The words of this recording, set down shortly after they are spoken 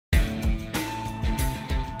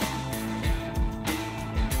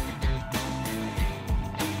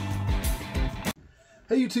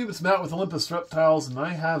Hey YouTube, it's Matt with Olympus Reptiles, and I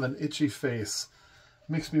have an itchy face.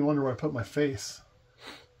 Makes me wonder where I put my face.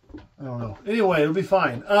 I don't know. Anyway, it'll be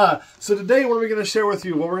fine. So today, what are we going to share with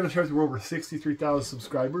you? Well, we're going to share with you, we're over 63,000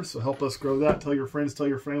 subscribers, so help us grow that. Tell your friends, tell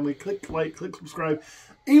your family. Click like, click subscribe.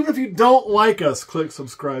 Even if you don't like us, click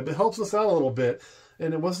subscribe. It helps us out a little bit.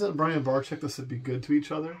 And it wasn't Brian Barczyk that said be good to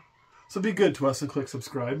each other? So be good to us and click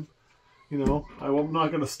subscribe. You know, I'm not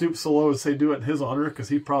going to stoop so low and say do it in his honor, because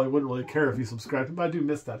he probably wouldn't really care if he subscribed, but I do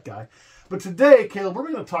miss that guy. But today, Caleb, what are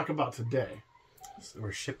we going to talk about today? So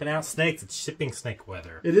we're shipping out snakes. It's shipping snake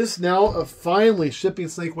weather. It is now finally shipping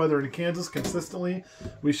snake weather in Kansas consistently.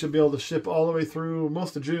 We should be able to ship all the way through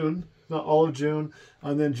most of June, not all of June,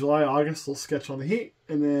 and then July, August, we'll sketch on the heat,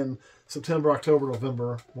 and then September, October,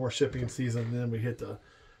 November, more shipping season, and then we hit the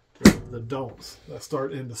don'ts that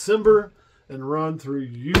start in December and run through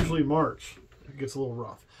usually March. It gets a little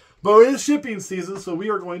rough. But it is shipping season, so we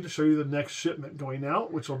are going to show you the next shipment going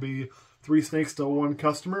out, which will be 3 snakes to 1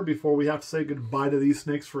 customer before we have to say goodbye to these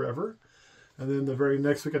snakes forever. And then the very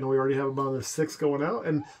next week, I know we already have about another 6 going out.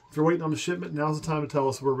 And if you're waiting on the shipment, now's the time to tell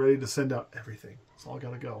us we're ready to send out everything. It's all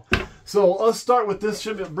got to go. So let's start with this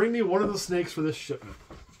shipment. Bring me one of the snakes for this shipment.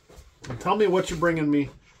 And tell me what you're bringing me,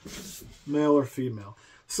 male or female.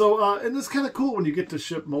 So, and it's kind of cool when you get to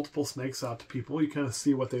ship multiple snakes out to people. You kind of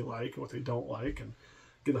see what they like, what they don't like, and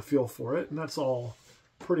get a feel for it. And that's all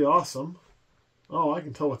pretty awesome. Oh, I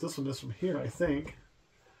can tell what this one is from here, I think.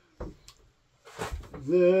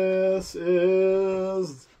 This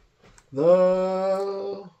is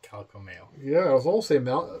the Calico male. Yeah, I was also saying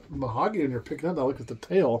mahogany when you're picking up. I look at the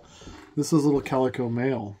tail. This is a little calico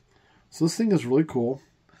male. So this thing is really cool.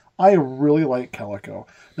 I really like calico.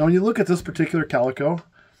 Now, when you look at this particular calico,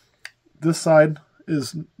 this side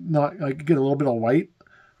is not, I get a little bit of white,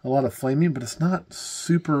 a lot of flaming, but it's not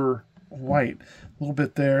super white. A little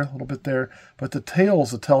bit there, a little bit there. But the tail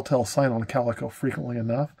is a telltale sign on calico frequently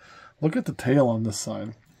enough. Look at the tail on this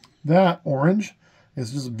side. That orange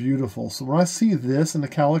is just beautiful. So when I see this in the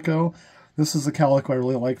calico, this is the calico I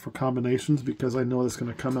really like for combinations because I know it's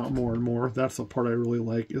going to come out more and more. That's the part I really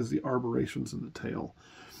like, is the arborations in the tail.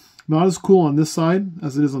 Not as cool on this side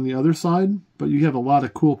as it is on the other side, but you have a lot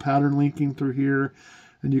of cool pattern linking through here,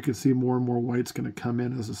 and you can see more and more white's going to come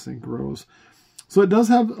in as this thing grows. So it does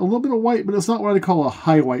have a little bit of white, but it's not what I call a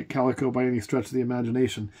high white calico by any stretch of the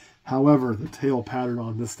imagination. However, the tail pattern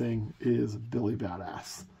on this thing is Billy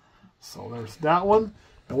Badass. So there's that one.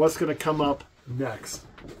 And what's going to come up next?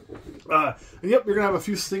 Yep, you're going to have a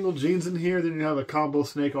few single genes in here. Then you have a combo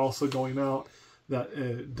snake also going out.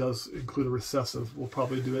 That does include a recessive. We'll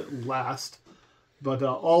probably do it last. But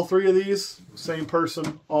all 3 of these, same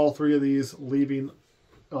person, all 3 of these leaving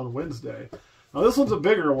on Wednesday. Now this one's a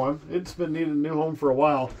bigger one. It's been needing a new home for a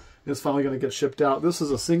while. It's finally going to get shipped out. This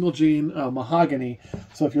is a single gene mahogany.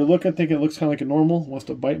 So if you're looking, thinking it looks kind of like a normal, wants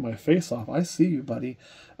to bite my face off, I see you, buddy.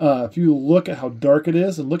 If you look at how dark it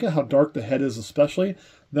is, and look at how dark the head is especially,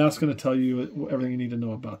 that's going to tell you everything you need to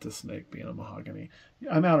know about this snake being a mahogany.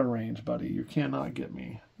 I'm out of range, buddy. You cannot get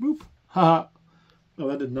me. Boop. Ha. No,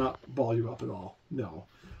 that did not ball you up at all. No.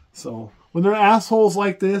 So when they're assholes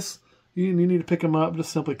like this, you need to pick them up.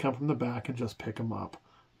 Just simply come from the back and just pick them up.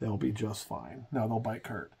 They'll be just fine. Now they'll bite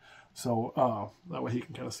Kurt. So that way he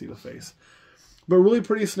can kind of see the face. But really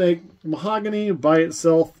pretty snake. Mahogany by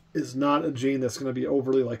itself is not a gene that's going to be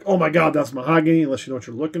overly like, oh my God, that's mahogany, unless you know what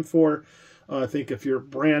you're looking for. I think if you're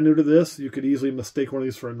brand new to this, you could easily mistake one of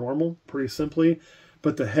these for a normal, pretty simply.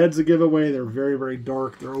 But the head's a giveaway. They're very, very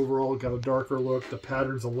dark. They're overall got a darker look. The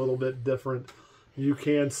pattern's a little bit different. You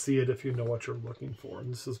can see it if you know what you're looking for.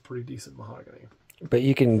 And this is pretty decent mahogany. But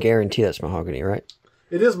you can guarantee that's mahogany, right?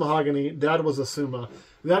 It is mahogany. Dad was a Suma.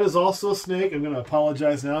 That is also a snake. I'm going to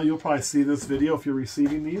apologize now. You'll probably see this video if you're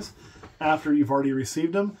receiving these after you've already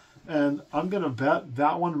received them. And I'm going to bet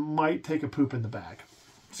that one might take a poop in the bag.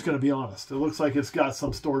 Just going to be honest. It looks like it's got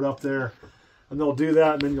some stored up there. And they'll do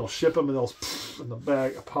that, and then you'll ship them, and they'll in the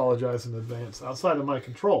bag. Apologize in advance. Outside of my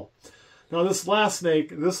control. Now, this last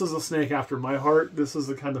snake, this is a snake after my heart. This is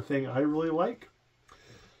the kind of thing I really like.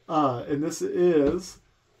 And this is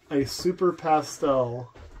a super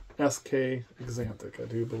pastel SK Exanthic, I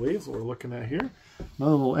do believe. So we're looking at here.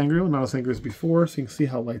 Another little angry one, not as angry as before. So you can see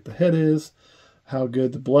how light the head is, how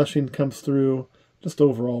good the blushing comes through. Just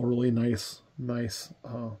overall, really nice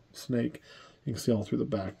snake. You can see all through the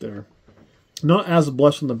back there. Not as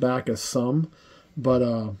blush on the back as some, but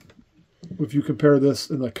if you compare this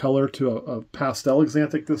in the color to a pastel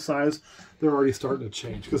Exanthic this size, they're already starting to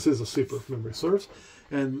change because this is a super memory source.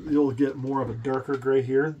 And you'll get more of a darker gray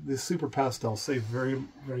here. These super pastels stay very,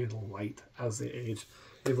 very light as they age.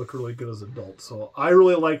 they look really good as adults. So I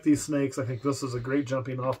really like these snakes. I think this is a great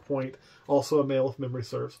jumping off point. Also a male if memory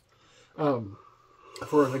serves.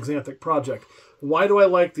 For an Axanthic project. Why do I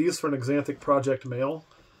like these for an Axanthic project male?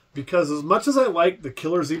 Because as much as I like the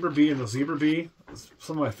killer zebra bee and the zebra bee,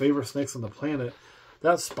 some of my favorite snakes on the planet,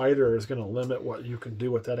 that spider is going to limit what you can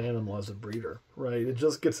do with that animal as a breeder, right? It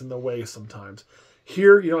just gets in the way sometimes.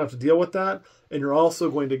 Here, you don't have to deal with that, and you're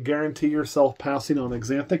also going to guarantee yourself passing on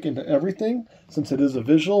Axanthic into everything, since it is a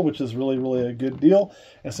visual, which is really, really a good deal.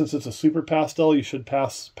 And since it's a super pastel, you should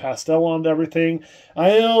pass pastel on to everything.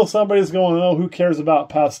 I know somebody's going, oh, who cares about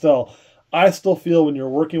pastel? I still feel when you're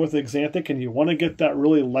working with Axanthic and you want to get that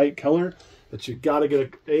really light color, that you got to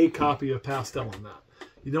get a copy of pastel on that.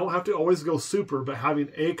 You don't have to always go super, but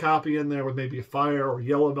having a copy in there with maybe fire or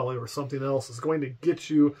yellow belly or something else is going to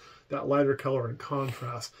get you that lighter color and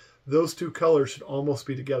contrast. Those two colors should almost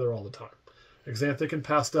be together all the time. Axanthic and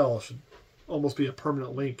pastel should almost be a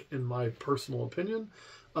permanent link in my personal opinion.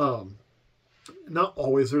 Not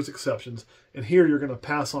always, there's exceptions. And here you're going to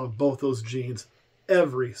pass on both those genes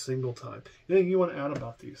every single time. Anything you want to add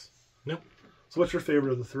about these? Nope. So what's your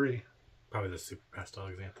favorite of the three? Probably the super pastel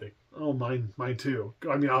Axanthic. Oh, mine too.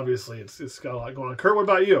 I mean, obviously, it's got a lot going on. Kurt, what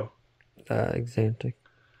about you? Axanthic.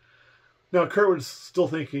 Now, Kurt was still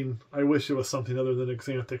thinking, I wish it was something other than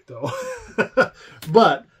Axanthic, though.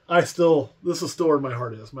 But this is still where my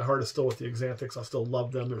heart is. My heart is still with the Axanthics. I still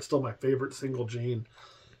love them. They're still my favorite single gene,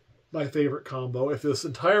 my favorite combo. If this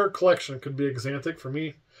entire collection could be Axanthic for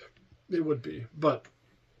me, it would be. But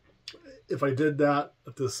if I did that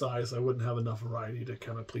at this size, I wouldn't have enough variety to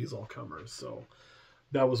kind of please all comers. So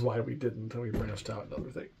that was why we didn't, and we branched out into other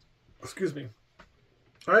things. Excuse me.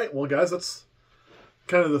 All right, well, guys, that's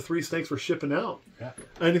kind of the three snakes we're shipping out. Yeah.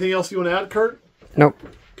 Anything else you want to add, Kurt? Nope.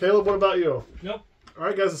 Caleb, what about you? Nope. All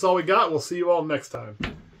right, guys, that's all we got. We'll see you all next time.